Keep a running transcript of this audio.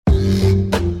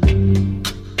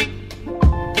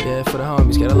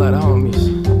homies, got a lot of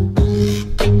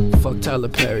homies. Fuck Tyler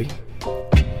Perry.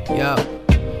 Yo.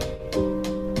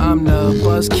 I'm the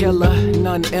buzz killer,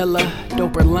 none iller.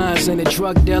 Doper lines and a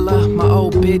drug dealer. My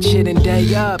old bitch hitting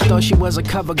day up. Thought she was a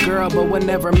cover girl, but would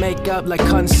never make up like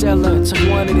concealer. Took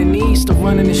one of the knees to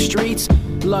run in the streets.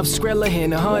 Love Skrilla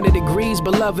in 100 degrees,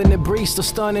 but loving the breeze, still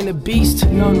stunning the beast.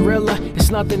 None realer, it's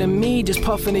nothing to me, just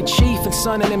puffing the chief and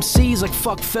sunning MCs like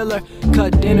fuck filler.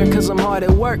 Cut dinner cause I'm hard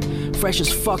at work. Fresh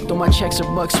as fuck, though my checks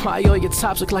are bucks. Why all your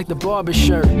tops look like the barber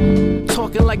shirt?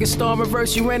 Talking like a star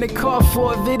reverse, you ran a car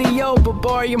for a video, but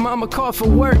borrow your mama car for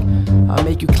work. I'll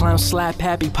make you clown slap,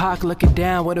 happy Pac looking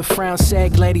down with a frown,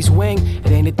 sag lady's wing.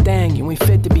 It ain't a thing, you ain't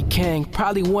fit to be king.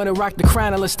 Probably wanna rock the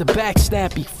crown unless the back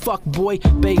snappy. Fuck boy,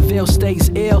 Bayville stays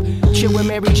ill. Chill with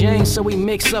Mary Jane, so we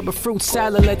mix up a fruit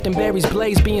salad, let them berries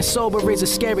blaze. Being sober is a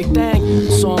scary thing,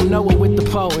 so I'm Noah with the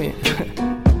poet.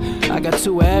 I got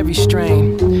two of every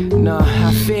strain. Nah,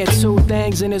 I fear two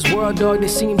things in this world, dog, that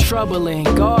seem troubling.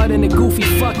 God and a goofy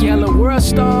fuck yelling world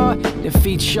star,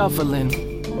 defeat shuffling.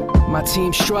 My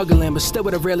team's struggling, but still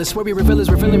with a realist. Where we reveal is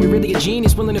revealing we really a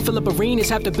genius. Willing to fill up arenas,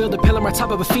 have to build a pillar on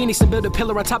top of a phoenix and build a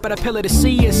pillar on top of that pillar to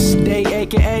see us. Day,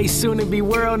 aka soon to be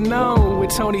world known with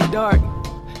Tony Dark,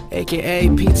 aka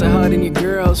Pizza Hut in your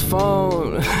girl's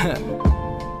phone.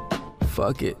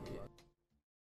 Fuck it.